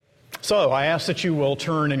So I ask that you will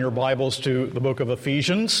turn in your Bibles to the book of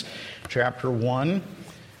Ephesians, chapter 1,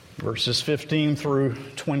 verses 15 through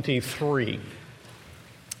 23.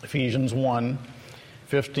 Ephesians 1,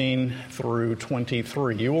 15 through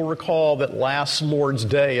 23. You will recall that last Lord's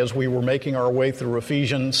Day, as we were making our way through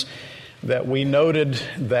Ephesians, that we noted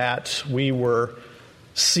that we were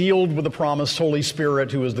sealed with the promised Holy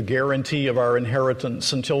Spirit, who is the guarantee of our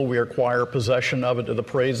inheritance until we acquire possession of it to the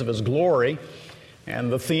praise of His glory.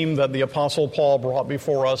 And the theme that the Apostle Paul brought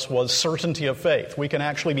before us was certainty of faith. We can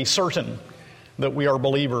actually be certain that we are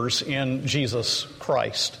believers in Jesus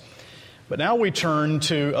Christ. But now we turn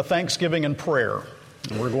to a thanksgiving and prayer.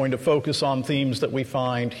 And we're going to focus on themes that we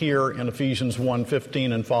find here in Ephesians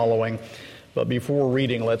 1:15 and following. But before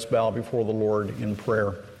reading, let's bow before the Lord in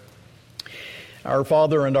prayer. Our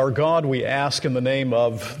Father and our God, we ask in the name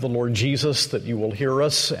of the Lord Jesus that you will hear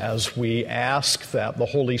us as we ask that the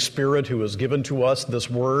Holy Spirit, who has given to us this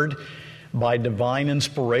word by divine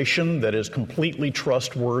inspiration that is completely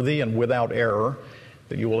trustworthy and without error,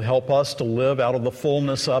 that you will help us to live out of the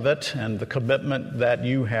fullness of it and the commitment that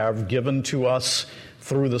you have given to us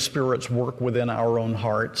through the Spirit's work within our own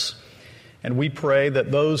hearts. And we pray that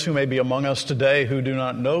those who may be among us today who do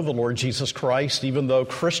not know the Lord Jesus Christ, even though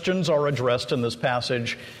Christians are addressed in this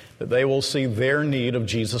passage, that they will see their need of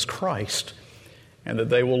Jesus Christ and that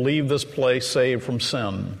they will leave this place saved from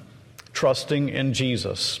sin, trusting in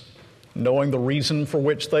Jesus, knowing the reason for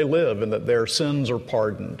which they live and that their sins are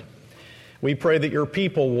pardoned. We pray that your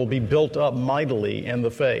people will be built up mightily in the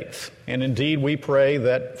faith. And indeed, we pray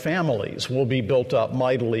that families will be built up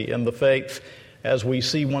mightily in the faith as we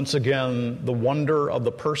see once again the wonder of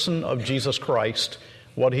the person of Jesus Christ,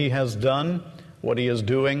 what He has done, what He is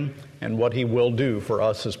doing, and what He will do for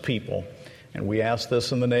us as people. And we ask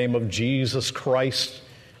this in the name of Jesus Christ,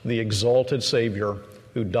 the exalted Savior,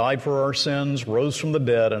 who died for our sins, rose from the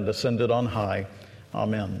dead, and ascended on high.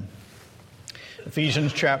 Amen.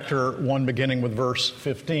 Ephesians chapter 1, beginning with verse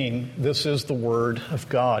 15. This is the word of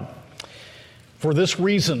God. For this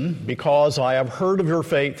reason, because I have heard of your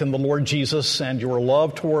faith in the Lord Jesus and your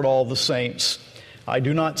love toward all the saints, I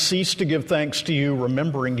do not cease to give thanks to you,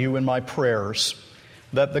 remembering you in my prayers,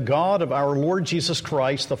 that the God of our Lord Jesus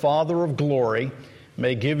Christ, the Father of glory,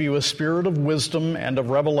 may give you a spirit of wisdom and of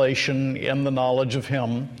revelation in the knowledge of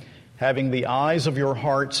Him, having the eyes of your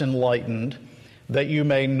hearts enlightened, that you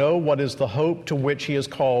may know what is the hope to which He has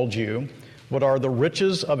called you, what are the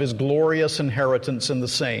riches of His glorious inheritance in the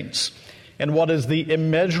saints, and what is the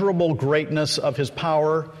immeasurable greatness of His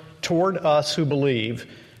power toward us who believe,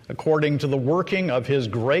 according to the working of His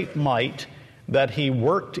great might that He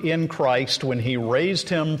worked in Christ when He raised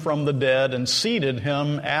Him from the dead and seated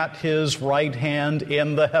Him at His right hand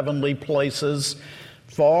in the heavenly places,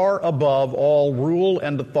 far above all rule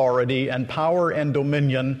and authority and power and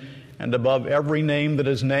dominion, and above every name that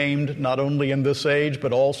is named, not only in this age,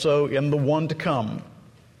 but also in the one to come.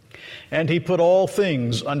 And He put all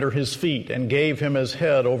things under His feet and gave Him as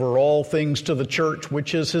head over all things to the church,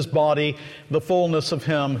 which is His body, the fullness of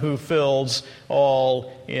Him who fills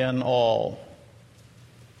all in all.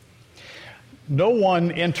 No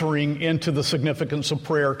one entering into the significance of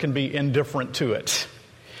prayer can be indifferent to it.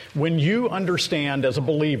 When you understand as a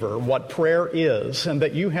believer what prayer is and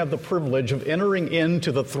that you have the privilege of entering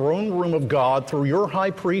into the throne room of God through your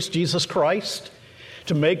high priest, Jesus Christ,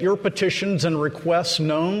 to make your petitions and requests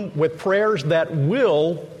known with prayers that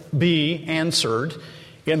will be answered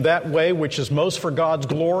in that way which is most for God's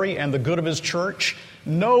glory and the good of His church,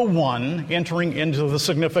 no one entering into the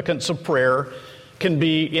significance of prayer can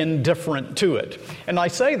be indifferent to it. And I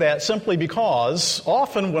say that simply because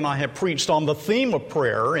often when I have preached on the theme of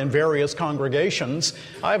prayer in various congregations,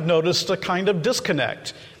 I've noticed a kind of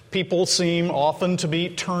disconnect. People seem often to be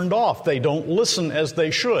turned off. They don't listen as they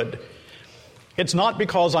should. It's not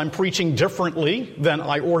because I'm preaching differently than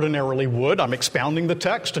I ordinarily would. I'm expounding the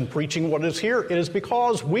text and preaching what is here. It is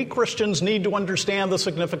because we Christians need to understand the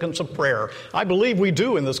significance of prayer. I believe we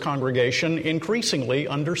do in this congregation increasingly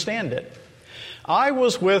understand it. I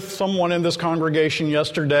was with someone in this congregation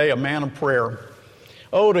yesterday, a man of prayer.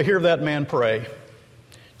 Oh, to hear that man pray,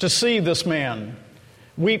 to see this man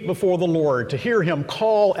weep before the Lord, to hear him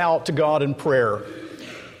call out to God in prayer,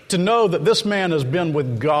 to know that this man has been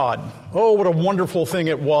with God. Oh, what a wonderful thing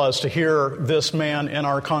it was to hear this man in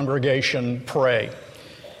our congregation pray.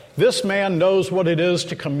 This man knows what it is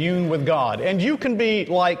to commune with God. And you can be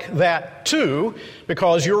like that too,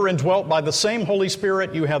 because you're indwelt by the same Holy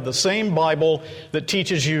Spirit. You have the same Bible that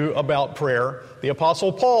teaches you about prayer. The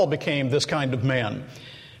Apostle Paul became this kind of man.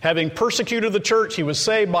 Having persecuted the church, he was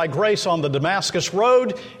saved by grace on the Damascus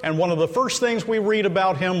road, and one of the first things we read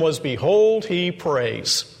about him was, "Behold, he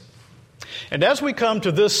prays." And as we come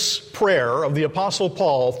to this prayer of the Apostle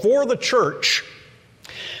Paul for the church,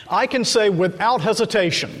 I can say without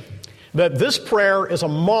hesitation that this prayer is a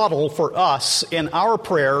model for us in our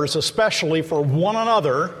prayers, especially for one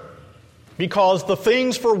another, because the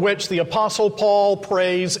things for which the Apostle Paul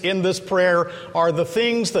prays in this prayer are the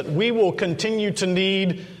things that we will continue to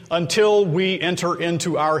need until we enter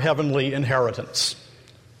into our heavenly inheritance.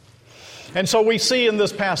 And so we see in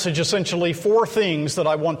this passage essentially four things that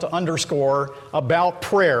I want to underscore about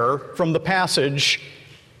prayer from the passage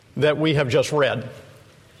that we have just read.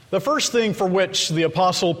 The first thing for which the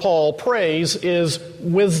Apostle Paul prays is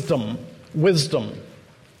wisdom. Wisdom.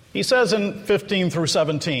 He says in 15 through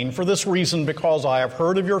 17, "For this reason, because I have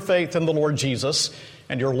heard of your faith in the Lord Jesus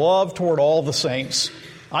and your love toward all the saints,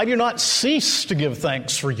 I do not cease to give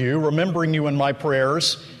thanks for you, remembering you in my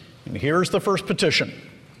prayers." And here's the first petition: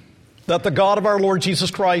 "That the God of our Lord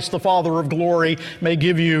Jesus Christ, the Father of glory, may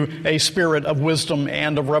give you a spirit of wisdom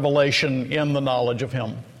and of revelation in the knowledge of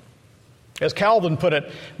him." As Calvin put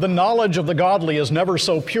it, the knowledge of the godly is never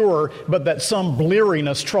so pure, but that some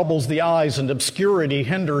bleariness troubles the eyes and obscurity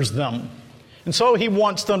hinders them. And so he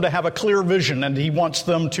wants them to have a clear vision, and he wants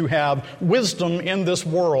them to have wisdom in this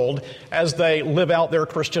world as they live out their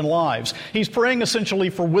Christian lives. He's praying essentially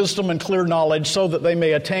for wisdom and clear knowledge so that they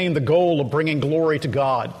may attain the goal of bringing glory to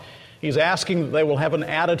God. He's asking that they will have an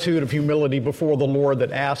attitude of humility before the Lord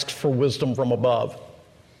that asks for wisdom from above.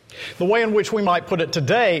 The way in which we might put it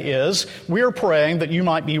today is, we are praying that you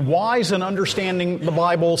might be wise in understanding the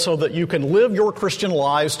Bible so that you can live your Christian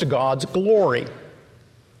lives to God's glory.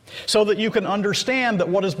 So that you can understand that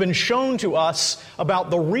what has been shown to us about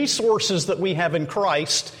the resources that we have in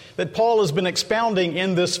Christ, that Paul has been expounding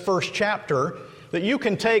in this first chapter, that you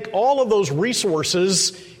can take all of those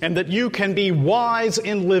resources and that you can be wise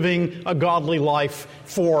in living a godly life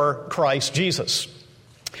for Christ Jesus.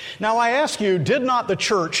 Now I ask you, did not the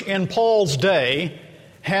church in Paul's day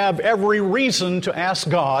have every reason to ask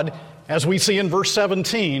God, as we see in verse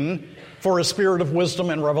 17, for a spirit of wisdom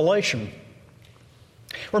and revelation?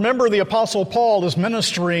 Remember, the Apostle Paul is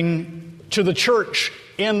ministering to the church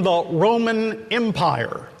in the Roman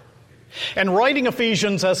Empire. And writing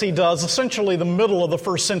Ephesians as he does, essentially the middle of the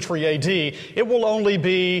first century A.D., it will only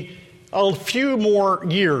be a few more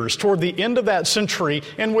years toward the end of that century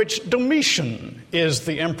in which Domitian is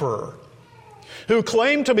the emperor, who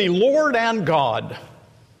claimed to be Lord and God,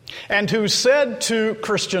 and who said to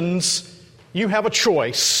Christians, "You have a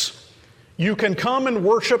choice. You can come and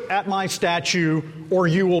worship at my statue, or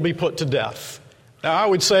you will be put to death." Now, I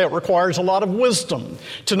would say it requires a lot of wisdom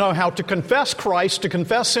to know how to confess Christ, to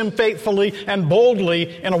confess him faithfully and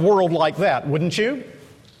boldly in a world like that, wouldn't you?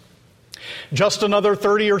 Just another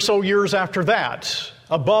 30 or so years after that,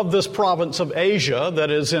 above this province of Asia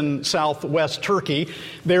that is in southwest Turkey,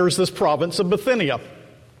 there's this province of Bithynia.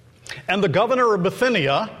 And the governor of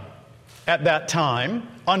Bithynia at that time,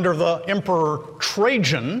 under the Emperor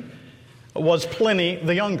Trajan, was Pliny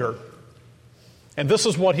the Younger. And this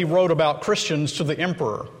is what he wrote about Christians to the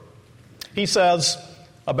emperor. He says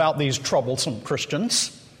about these troublesome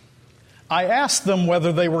Christians, "I asked them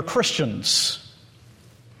whether they were Christians.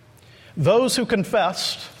 Those who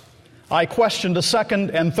confessed, I questioned a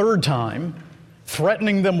second and third time,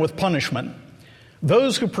 threatening them with punishment.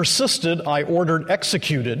 Those who persisted, I ordered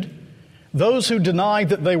executed. Those who denied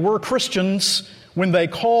that they were Christians, when they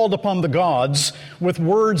called upon the gods with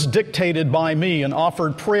words dictated by me and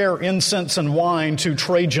offered prayer, incense, and wine to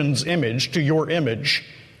Trajan's image, to your image,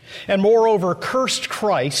 and moreover cursed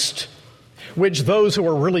Christ, which those who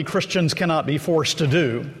are really Christians cannot be forced to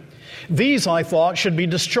do. These, I thought, should be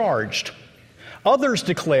discharged. Others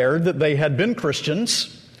declared that they had been Christians,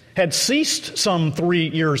 had ceased some 3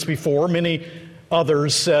 years before. Many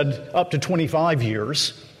others said up to 25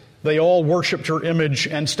 years. They all worshipped your image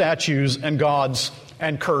and statues and gods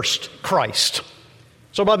and cursed Christ."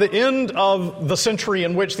 So by the end of the century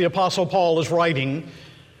in which the Apostle Paul is writing,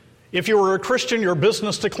 if you were a Christian, your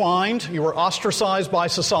business declined, you were ostracized by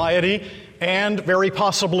society, and very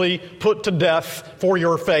possibly put to death for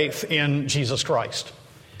your faith in Jesus Christ.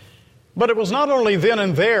 But it was not only then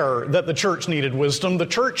and there that the church needed wisdom. The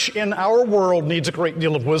church in our world needs a great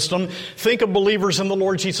deal of wisdom. Think of believers in the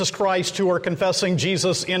Lord Jesus Christ who are confessing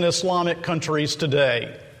Jesus in Islamic countries today.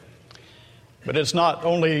 But it's not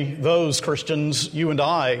only those Christians. You and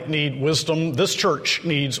I need wisdom. This church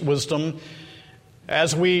needs wisdom.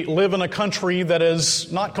 As we live in a country that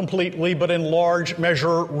is not completely, but in large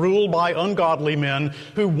measure, ruled by ungodly men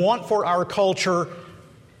who want for our culture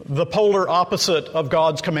the polar opposite of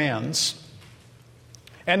God's commands.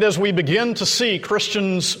 And as we begin to see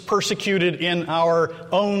Christians persecuted in our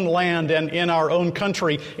own land and in our own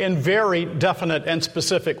country in very definite and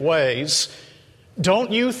specific ways,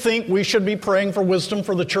 don't you think we should be praying for wisdom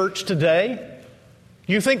for the church today?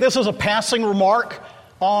 You think this is a passing remark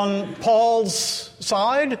on Paul's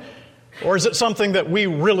side? Or is it something that we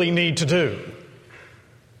really need to do?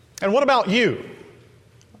 And what about you?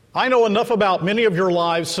 I know enough about many of your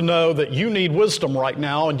lives to know that you need wisdom right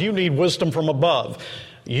now, and you need wisdom from above.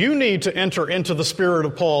 You need to enter into the spirit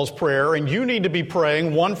of Paul's prayer, and you need to be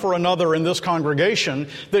praying one for another in this congregation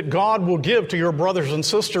that God will give to your brothers and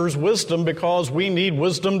sisters wisdom, because we need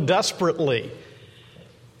wisdom desperately.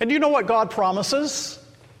 And do you know what God promises?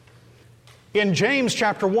 In James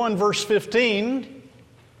chapter 1, verse 15,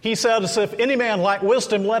 he says, if any man lack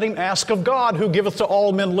wisdom, let him ask of God, who giveth to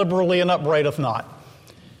all men liberally and upbraideth not.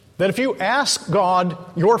 That if you ask God,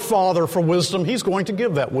 your Father, for wisdom, He's going to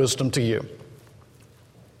give that wisdom to you.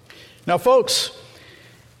 Now, folks,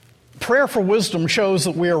 prayer for wisdom shows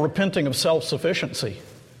that we are repenting of self-sufficiency.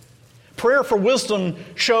 Prayer for wisdom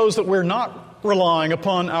shows that we're not relying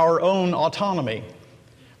upon our own autonomy.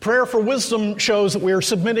 Prayer for wisdom shows that we are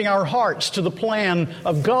submitting our hearts to the plan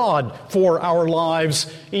of God for our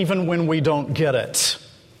lives, even when we don't get it.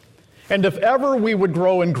 And if ever we would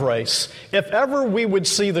grow in grace, if ever we would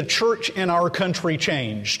see the church in our country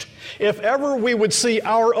changed, if ever we would see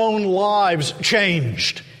our own lives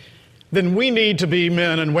changed, then we need to be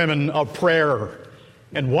men and women of prayer.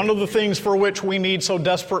 And one of the things for which we need so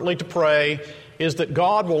desperately to pray is that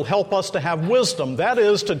God will help us to have wisdom. That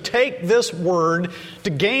is, to take this word, to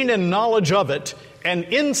gain in knowledge of it, and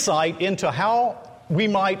insight into how we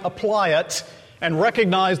might apply it, and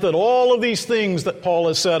recognize that all of these things that Paul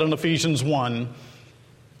has said in Ephesians 1,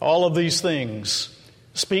 all of these things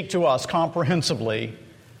speak to us comprehensively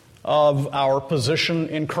of our position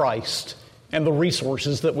in Christ and the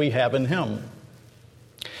resources that we have in Him.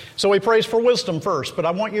 So he prays for wisdom first, but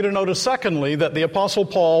I want you to notice secondly that the Apostle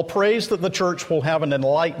Paul prays that the church will have an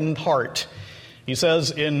enlightened heart. He says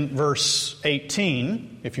in verse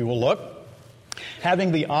 18, if you will look,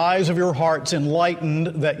 having the eyes of your hearts enlightened,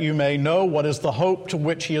 that you may know what is the hope to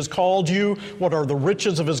which He has called you, what are the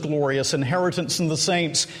riches of His glorious inheritance in the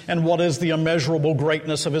saints, and what is the immeasurable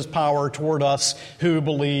greatness of His power toward us who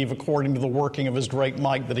believe, according to the working of His great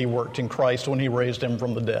might that He worked in Christ when He raised Him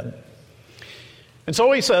from the dead. And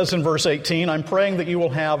so he says in verse 18, I'm praying that you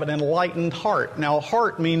will have an enlightened heart. Now,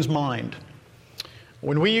 heart means mind.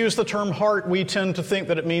 When we use the term heart, we tend to think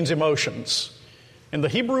that it means emotions. In the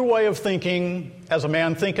Hebrew way of thinking, as a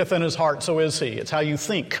man thinketh in his heart, so is he. It's how you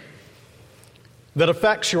think that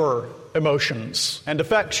affects your emotions and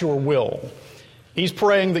affects your will. He's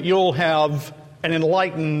praying that you'll have an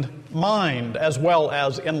enlightened mind as well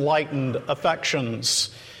as enlightened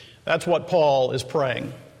affections. That's what Paul is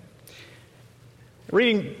praying.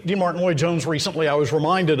 Reading D. Martin Lloyd-Jones recently, I was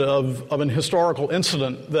reminded of an historical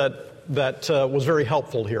incident that was very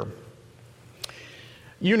helpful here.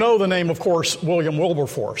 You know the name, of course, William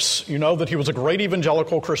Wilberforce. You know that he was a great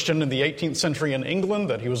evangelical Christian in the 18th century in England,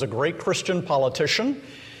 that he was a great Christian politician,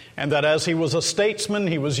 and that as he was a statesman,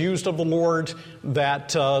 he was used of the Lord,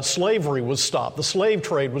 that slavery was stopped. The slave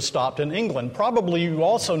trade was stopped in England. Probably you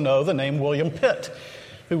also know the name William Pitt,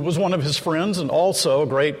 who was one of his friends and also a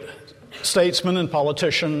great statesman and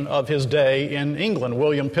politician of his day in England,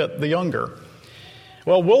 William Pitt the Younger.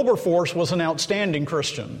 Well, Wilberforce was an outstanding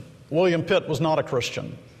Christian. William Pitt was not a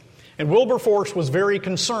Christian. And Wilberforce was very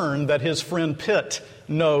concerned that his friend Pitt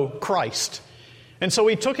know Christ. And so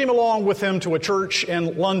he took him along with him to a church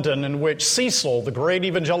in London in which Cecil, the great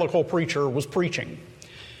evangelical preacher, was preaching.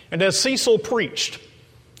 And as Cecil preached,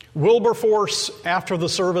 Wilberforce, after the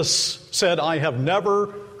service, said, I have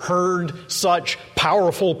never heard such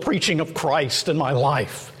powerful preaching of Christ in my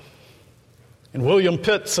life. And William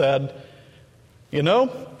Pitt said, you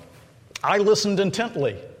know, I listened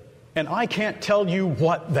intently, and I can't tell you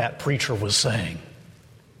what that preacher was saying.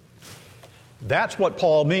 That's what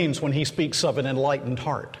Paul means when he speaks of an enlightened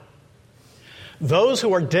heart. Those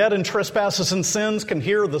who are dead in trespasses and sins can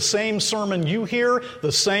hear the same sermon you hear,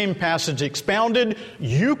 the same passage expounded.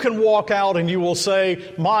 You can walk out and you will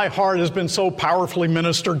say, my heart has been so powerfully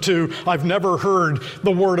ministered to. I've never heard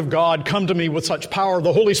the Word of God come to me with such power.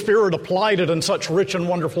 The Holy Spirit applied it in such rich and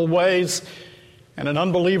wonderful ways. And an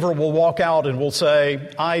unbeliever will walk out and will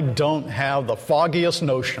say, I don't have the foggiest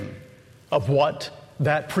notion of what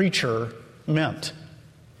that preacher meant.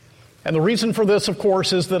 And the reason for this, of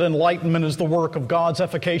course, is that enlightenment is the work of God's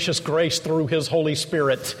efficacious grace through His Holy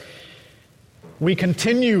Spirit. We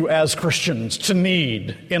continue as Christians to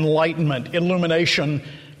need enlightenment, illumination,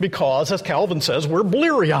 because, as Calvin says, we're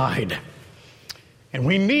bleary-eyed. And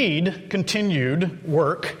we need continued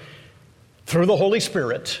work through the Holy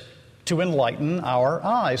Spirit to enlighten our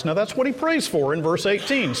eyes. Now that's what he prays for in verse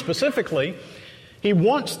 18. Specifically, he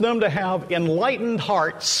wants them to have enlightened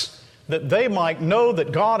hearts that they might know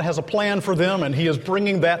that God has a plan for them and he is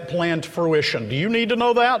bringing that plan to fruition. Do you need to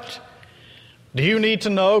know that? Do you need to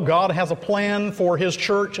know God has a plan for his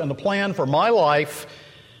church and a plan for my life,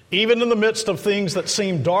 even in the midst of things that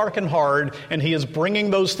seem dark and hard, and he is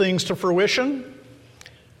bringing those things to fruition?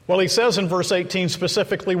 Well, he says in verse 18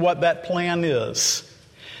 specifically what that plan is.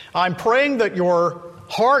 I'm praying that your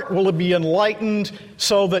heart will be enlightened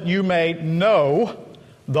so that you may know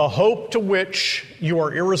the hope to which you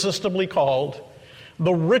are irresistibly called,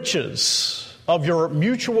 the riches of your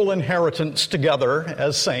mutual inheritance together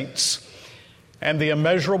as saints, and the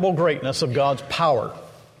immeasurable greatness of God's power.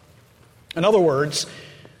 In other words,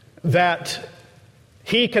 that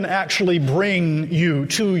he can actually bring you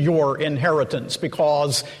to your inheritance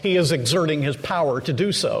because he is exerting his power to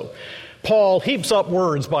do so. Paul heaps up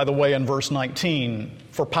words, by the way, in verse 19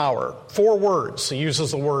 for power. 4 words. He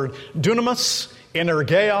uses the word dunamis,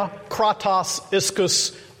 energeia, kratos,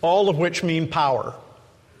 ischus, all of which mean power.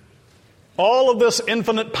 All of this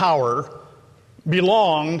infinite power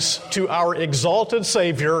belongs to our exalted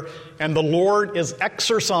Savior, and the Lord is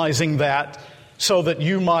exercising that so that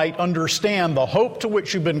you might understand the hope to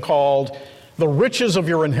which you've been called, the riches of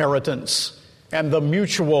your inheritance, and the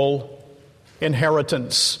mutual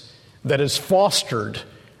inheritance that is fostered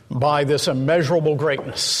by this immeasurable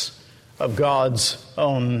greatness of God's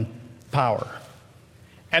own power.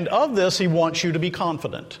 And of this, he wants you to be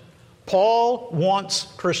confident. Paul wants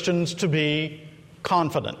Christians to be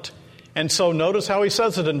confident. And so notice how he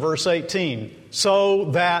says it in verse 18. So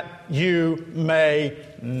that you may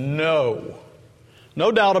know.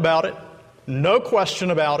 No doubt about it. No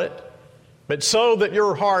question about it. But so that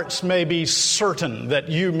your hearts may be certain, that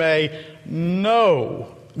you may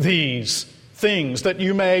know these things, that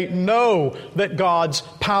you may know that God's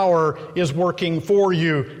power is working for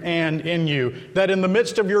you and in you. That in the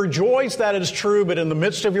midst of your joys, that is true, but in the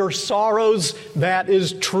midst of your sorrows, that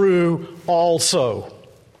is true also.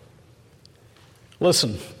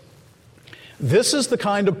 Listen, this is the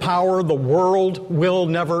kind of power the world will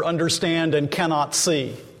never understand and cannot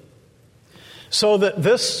see. So that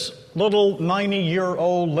this little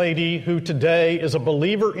 90-year-old lady who today is a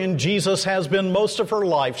believer in Jesus has been most of her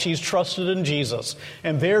life. She's trusted in Jesus.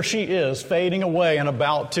 And there she is, fading away and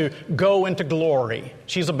about to go into glory.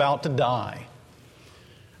 She's about to die.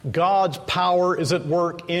 God's power is at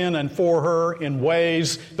work in and for her in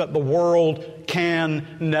ways that the world can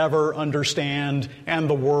never understand and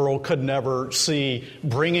the world could never see,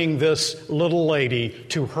 bringing this little lady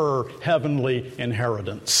to her heavenly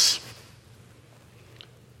inheritance.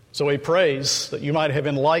 So he prays that you might have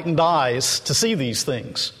enlightened eyes to see these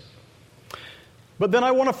things. But then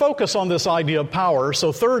I want to focus on this idea of power.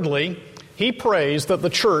 So thirdly, he prays that the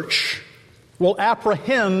church will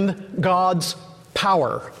apprehend God's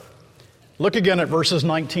power. Look again at verses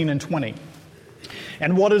 19 and 20.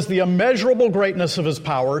 And what is the immeasurable greatness of his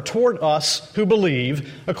power toward us who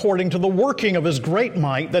believe, according to the working of his great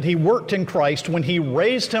might that he worked in Christ when he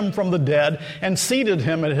raised him from the dead and seated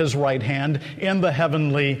him at his right hand in the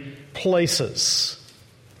heavenly places.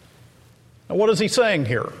 Now, what is he saying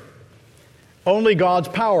here? Only God's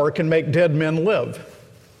power can make dead men live.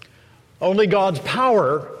 Only God's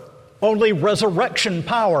power, only resurrection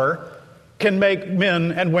power, can make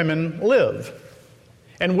men and women live.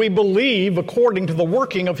 And we believe according to the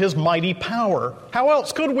working of his mighty power. How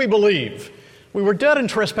else could we believe? We were dead in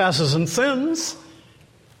trespasses and sins.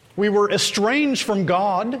 We were estranged from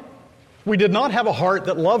God. We did not have a heart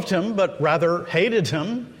that loved him, but rather hated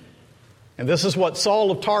him. And this is what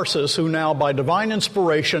Saul of Tarsus, who now by divine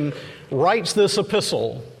inspiration writes this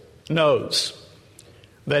epistle, knows.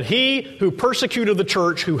 That he who persecuted the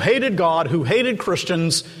church, who hated God, who hated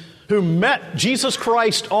Christians, who met Jesus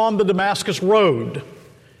Christ on the Damascus Road,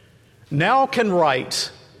 now can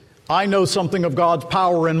write, I know something of God's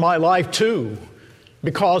power in my life too,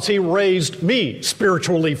 because he raised me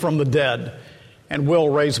spiritually from the dead and will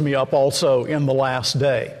raise me up also in the last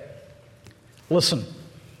day. Listen,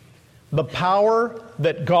 the power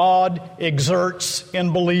that God exerts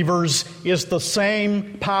in believers is the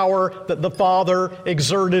same power that the Father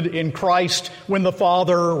exerted in Christ when the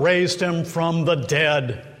Father raised him from the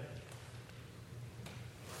dead.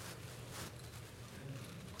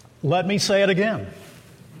 Let me say it again.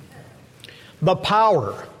 The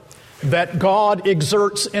power that God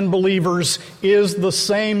exerts in believers is the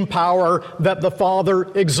same power that the Father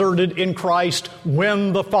exerted in Christ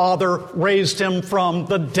when the Father raised him from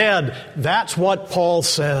the dead. That's what Paul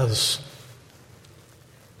says.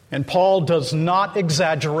 And Paul does not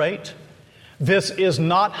exaggerate. This is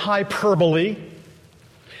not hyperbole.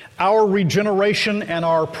 Our regeneration and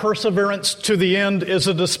our perseverance to the end is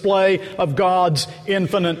a display of God's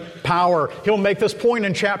infinite power. He'll make this point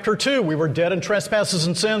in chapter 2. We were dead in trespasses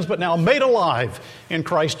and sins, but now made alive in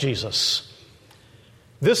Christ Jesus.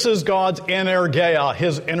 This is God's energeia,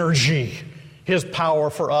 His energy, His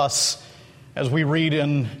power for us, as we read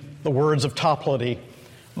in the words of Toplady.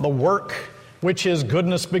 The work which His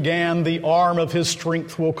goodness began, the arm of His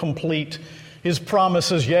strength will complete. His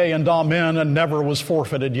promise is yea and amen, and never was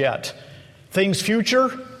forfeited yet. Things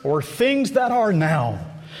future or things that are now,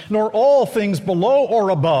 nor all things below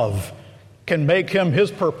or above, can make Him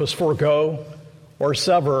His purpose forego or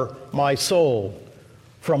sever my soul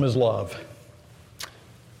from His love.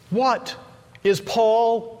 What is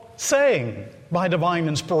Paul saying by divine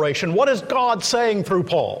inspiration? What is God saying through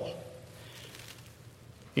Paul?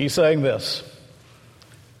 He's saying this: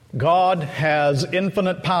 God has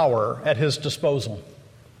infinite power at His disposal.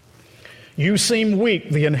 You seem weak.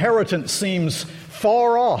 The inheritance seems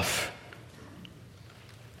far off.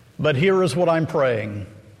 But here is what I'm praying.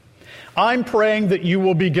 I'm praying that you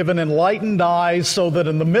will be given enlightened eyes so that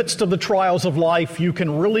in the midst of the trials of life you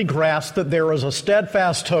can really grasp that there is a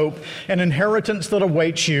steadfast hope, an inheritance that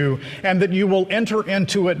awaits you, and that you will enter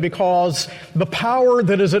into it because the power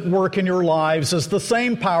that is at work in your lives is the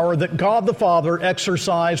same power that God the Father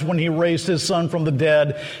exercised when He raised His Son from the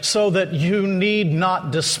dead, so that you need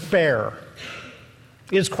not despair.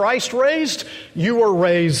 Is Christ raised? You are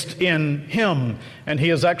raised in Him, and He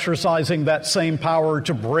is exercising that same power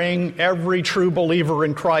to bring every true believer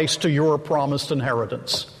in Christ to your promised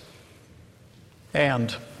inheritance.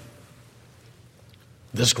 And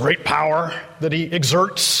this great power that He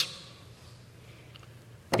exerts,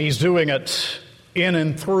 He's doing it in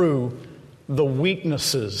and through the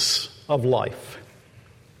weaknesses of life.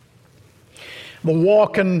 The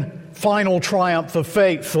walk and final triumph of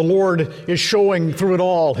faith, the Lord is showing through it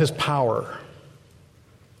all His power.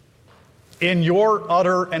 In your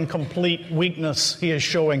utter and complete weakness, He is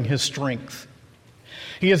showing His strength.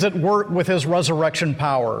 He is at work with His resurrection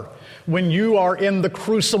power. When you are in the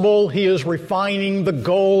crucible, He is refining the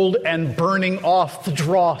gold and burning off the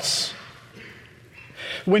dross.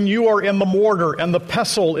 When you are in the mortar and the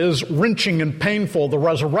pestle is wrenching and painful, the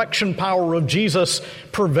resurrection power of Jesus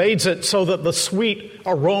pervades it so that the sweet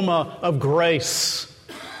aroma of grace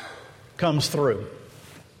comes through.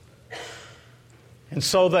 And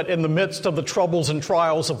so that in the midst of the troubles and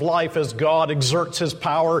trials of life, as God exerts His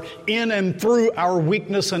power in and through our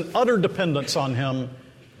weakness and utter dependence on Him,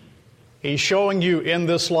 He's showing you in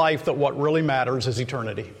this life that what really matters is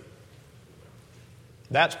eternity.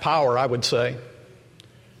 That's power, I would say.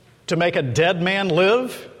 To make a dead man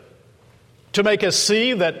live, to make us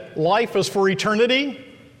see that life is for eternity,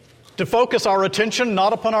 to focus our attention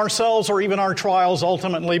not upon ourselves or even our trials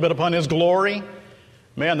ultimately, but upon His glory.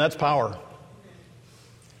 Man, that's power.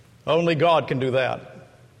 Only God can do that.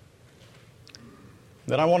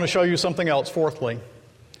 Then I want to show you something else, fourthly.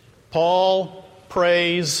 Paul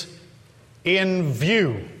prays in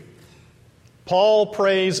view. Paul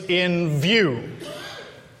prays in view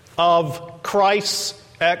of Christ's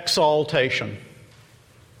exaltation.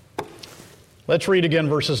 Let's read again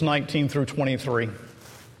verses 19 through 23.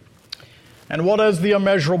 And what is the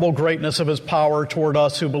immeasurable greatness of His power toward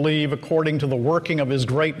us who believe, according to the working of His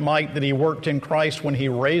great might that He worked in Christ when He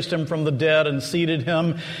raised Him from the dead and seated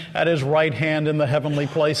Him at His right hand in the heavenly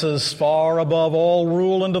places, far above all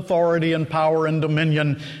rule and authority and power and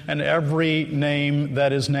dominion and every name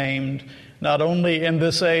that is named, not only in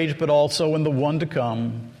this age but also in the one to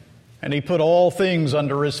come. And He put all things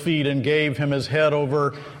under His feet and gave Him as head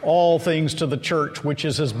over all things to the church, which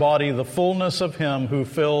is His body, the fullness of Him who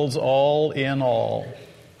fills all in all.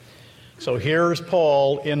 So here's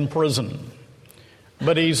Paul in prison,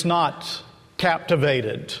 but he's not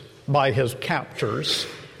captivated by his captors.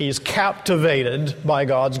 He's captivated by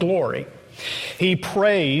God's glory. He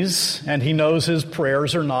prays, and he knows his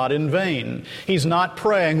prayers are not in vain. He's not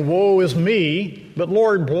praying, woe is me, but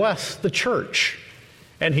Lord, bless the church.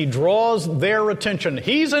 And he draws their attention.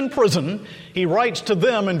 He's in prison. He writes to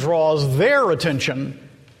them and draws their attention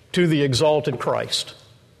to the exalted Christ.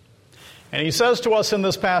 And he says to us in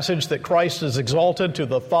this passage that Christ is exalted to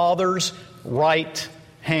the Father's right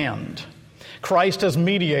hand. Christ as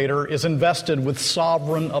mediator is invested with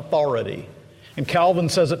sovereign authority. And Calvin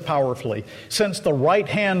says it powerfully. Since the right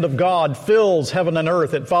hand of God fills heaven and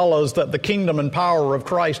earth, it follows that the kingdom and power of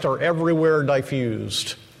Christ are everywhere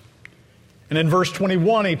diffused. And in verse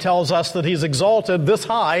 21, he tells us that he's exalted this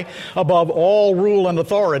high above all rule and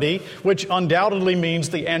authority, which undoubtedly means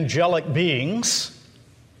the angelic beings.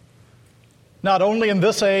 not only in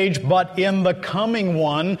this age, but in the coming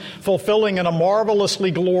one, fulfilling in a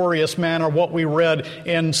marvelously glorious manner what we read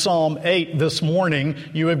in Psalm 8 this morning.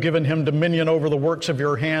 You have given him dominion over the works of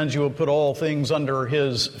your hands. You have put all things under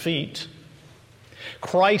his feet.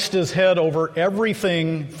 Christ is head over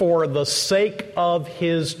everything for the sake of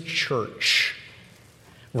his church.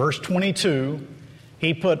 Verse 22,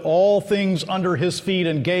 he put all things under his feet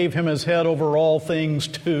and gave him his head over all things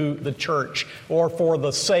to the church, or for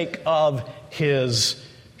the sake of his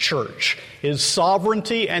church. His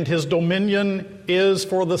sovereignty and his dominion is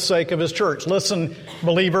for the sake of his church. Listen,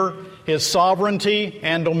 believer, his sovereignty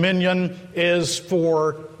and dominion is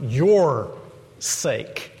for your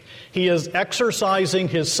sake. He is exercising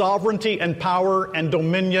his sovereignty and power and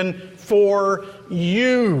dominion for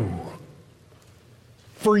you.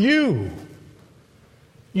 For you.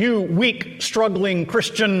 You weak, struggling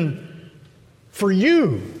Christian, for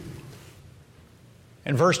you.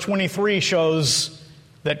 And verse 23 shows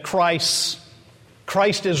that Christ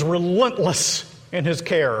is relentless in his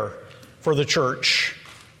care for the church.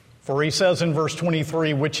 For he says in verse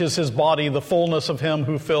 23, which is his body, the fullness of him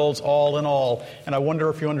who fills all in all. And I wonder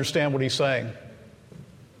if you understand what he's saying.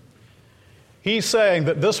 He's saying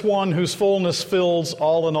that this one whose fullness fills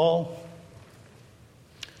all in all,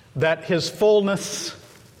 that his fullness,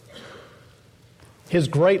 his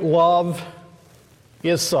great love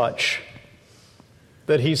is such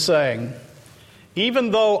that he's saying,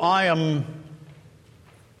 even though I am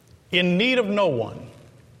in need of no one,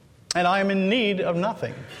 and I am in need of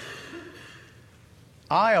nothing,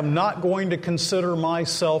 I am not going to consider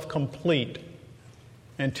myself complete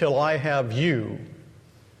until I have you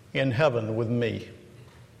in heaven with me.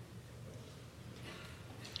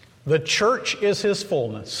 The church is his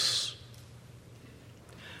fullness.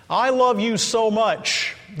 I love you so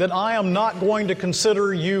much that I am not going to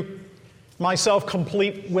consider myself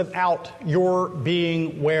complete without your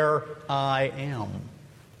being where I am.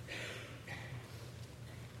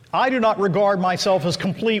 I do not regard myself as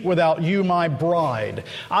complete without you, my bride.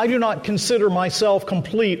 I do not consider myself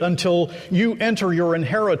complete until you enter your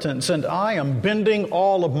inheritance, and I am bending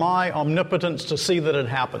all of my omnipotence to see that it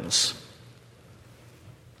happens.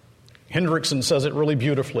 Hendrickson says it really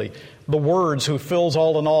beautifully. The words "who fills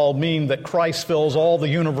all in all" mean that Christ fills all the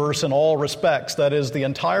universe in all respects. That is, the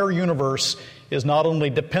entire universe is not only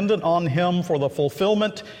dependent on him for the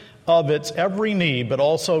fulfillment of its every need, but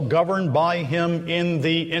also governed by him in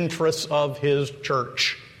the interests of his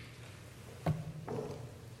church.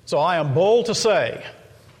 So I am bold to say,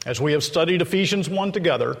 as we have studied Ephesians 1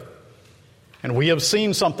 together, and we have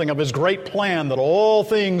seen something of his great plan that all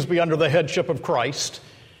things be under the headship of Christ,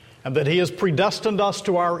 and that he has predestined us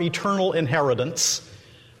to our eternal inheritance,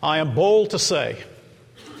 I am bold to say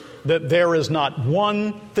that there is not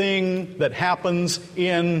one thing that happens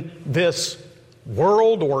in this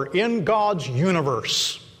world or in God's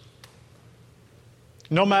universe,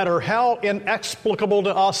 no matter how inexplicable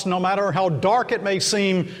to us, no matter how dark it may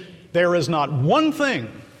seem, there is not one thing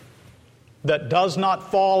that does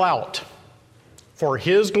not fall out for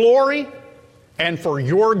his glory and for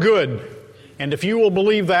your good. And if you will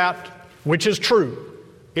believe that, which is true,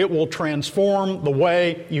 it will transform the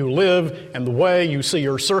way you live and the way you see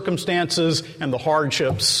your circumstances and the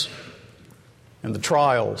hardships and the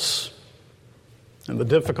trials and the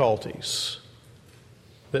difficulties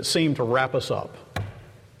that seem to wrap us up.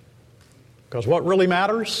 Because what really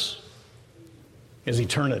matters is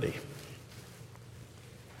eternity.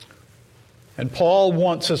 And Paul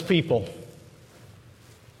wants his people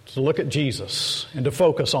to look at Jesus and to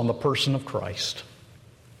focus on the person of Christ.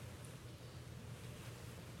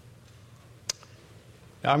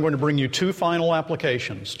 Now I'm going to bring you two final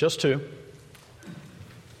applications, just two.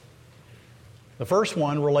 The first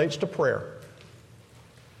one relates to prayer.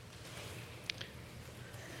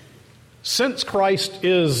 Since Christ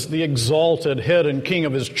is the exalted head and king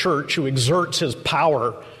of his church who exerts his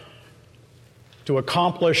power to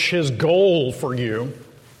accomplish his goal for you,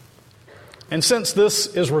 and since this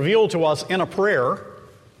is revealed to us in a prayer,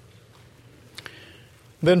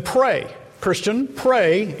 then pray, Christian,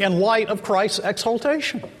 pray in light of Christ's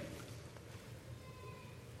exaltation.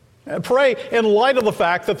 Pray in light of the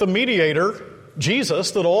fact that the mediator,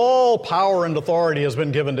 Jesus, that all power and authority has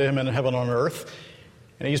been given to him in heaven and on earth,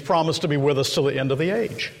 and he's promised to be with us till the end of the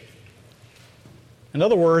age. In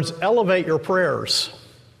other words, elevate your prayers.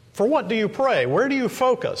 For what do you pray? Where do you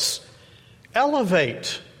focus?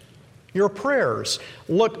 Elevate your prayers.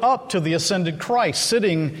 Look up to the ascended Christ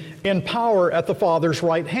sitting in power at the Father's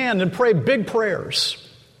right hand and pray big prayers.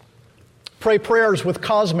 Pray prayers with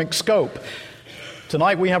cosmic scope.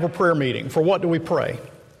 Tonight we have a prayer meeting. For what do we pray?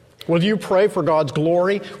 Will you pray for God's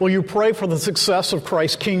glory? Will you pray for the success of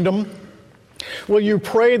Christ's kingdom? Will you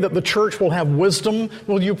pray that the church will have wisdom?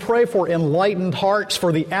 Will you pray for enlightened hearts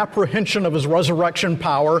for the apprehension of His resurrection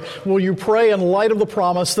power? Will you pray in light of the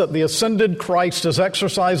promise that the ascended Christ is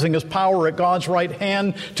exercising His power at God's right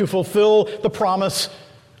hand to fulfill the promise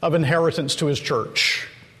of inheritance to His church?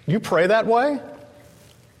 You pray that way?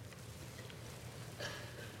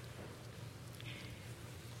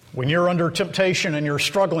 When you're under temptation and you're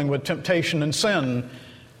struggling with temptation and sin,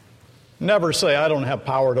 never say, I don't have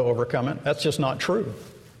power to overcome it. That's just not true.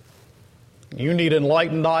 You need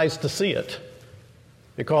enlightened eyes to see it,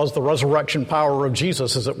 because the resurrection power of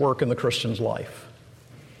Jesus is at work in the Christian's life.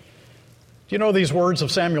 Do you know these words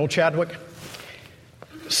of Samuel Chadwick?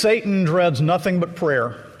 Satan dreads nothing but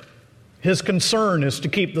prayer. His concern is to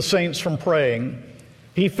keep the saints from praying.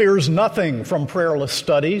 He fears nothing from prayerless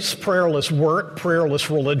studies, prayerless work,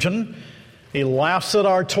 prayerless religion. He laughs at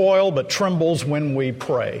our toil but trembles when we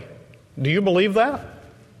pray. Do you believe that?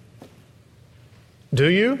 Do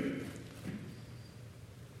you?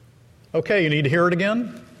 Okay, you need to hear it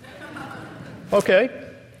again? Okay.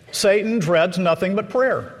 Satan dreads nothing but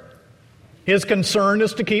prayer. His concern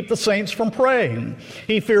is to keep the saints from praying.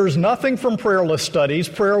 He fears nothing from prayerless studies,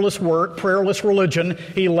 prayerless work, prayerless religion.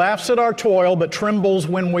 He laughs at our toil but trembles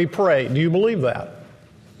when we pray. Do you believe that?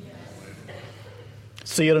 Yes.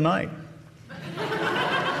 See you tonight.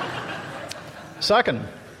 Second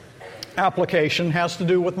application has to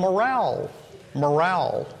do with morale.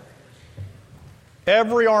 Morale.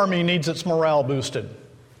 Every army needs its morale boosted,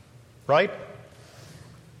 right?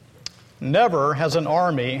 Never has an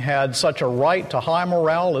army had such a right to high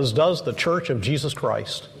morale as does the Church of Jesus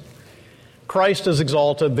Christ. Christ is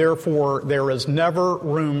exalted, therefore there is never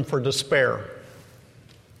room for despair.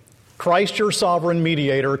 Christ, your sovereign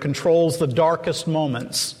mediator, controls the darkest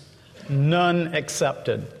moments, none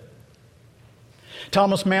accepted.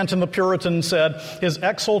 Thomas Manton the Puritan said, His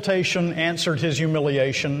exaltation answered His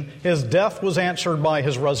humiliation. His death was answered by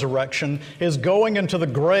His resurrection. His going into the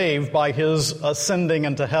grave by His ascending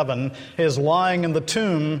into heaven. His lying in the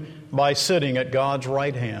tomb by sitting at God's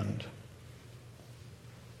right hand.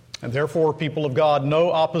 And therefore, people of God,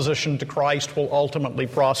 no opposition to Christ will ultimately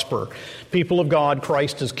prosper. People of God,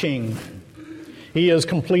 Christ is King. He is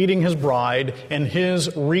completing His bride in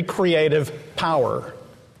His recreative power.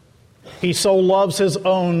 He so loves His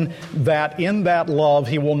own that in that love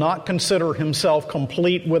He will not consider Himself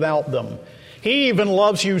complete without them. He even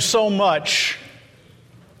loves you so much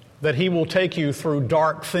that He will take you through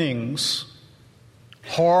dark things,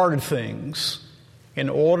 hard things, in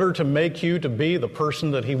order to make you to be the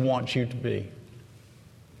person that He wants you to be.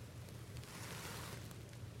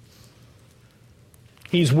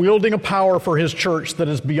 He's wielding a power for His church that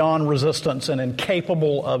is beyond resistance and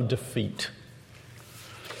incapable of defeat.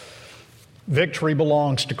 Victory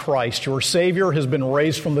belongs to Christ. Your Savior has been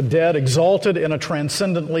raised from the dead, exalted in a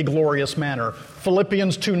transcendently glorious manner.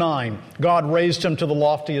 Philippians 2:9, God raised Him to the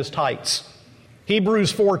loftiest heights.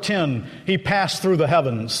 Hebrews 4:10, He passed through the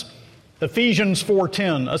heavens. Ephesians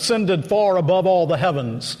 4:10, ascended far above all the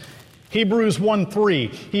heavens. Hebrews 1:3,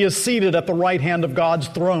 He is seated at the right hand of God's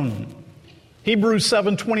throne. Hebrews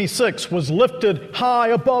 7:26, was lifted high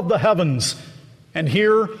above the heavens. And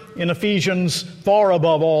here in Ephesians, far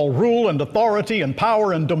above all rule and authority and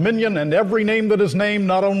power and dominion and every name that is named,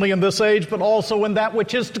 not only in this age, but also in that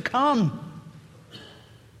which is to come.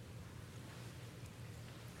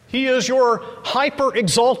 He is your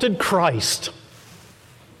hyper-exalted Christ.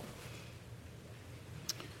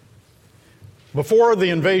 Before the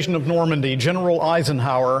invasion of Normandy, General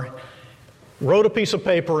Eisenhower wrote a piece of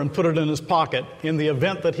paper and put it in his pocket in the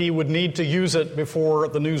event that he would need to use it before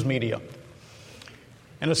the news media.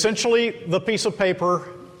 And essentially, the piece of paper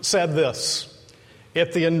said this: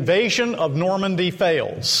 if the invasion of Normandy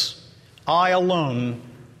fails, I alone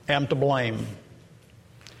am to blame.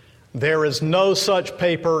 There is no such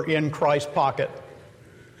paper in Christ's pocket.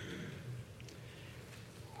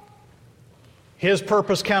 His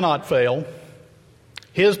purpose cannot fail.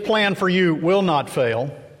 His plan for you will not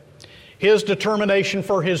fail. His determination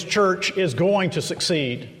for His church is going to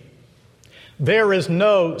succeed. There is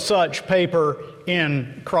no such paper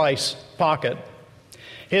in Christ's pocket.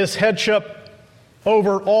 His headship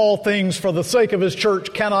over all things for the sake of His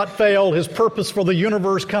church cannot fail. His purpose for the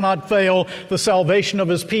universe cannot fail. The salvation of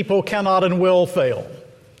His people cannot and will fail.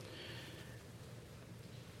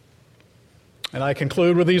 And I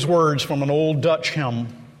conclude with these words from an old Dutch hymn.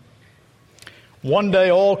 One day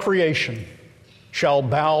all creation shall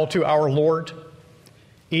bow to our Lord.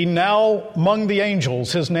 E'en now among the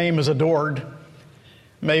angels His name is adored.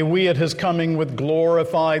 May we at his coming with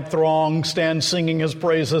glorified throng stand singing his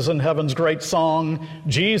praises in heaven's great song.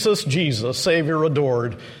 Jesus, Jesus, Savior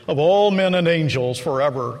adored of all men and angels,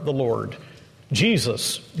 forever the Lord.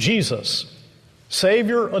 Jesus, Jesus,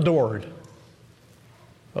 Savior adored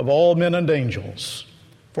of all men and angels,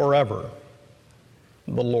 forever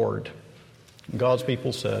the Lord. And God's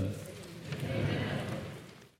people said,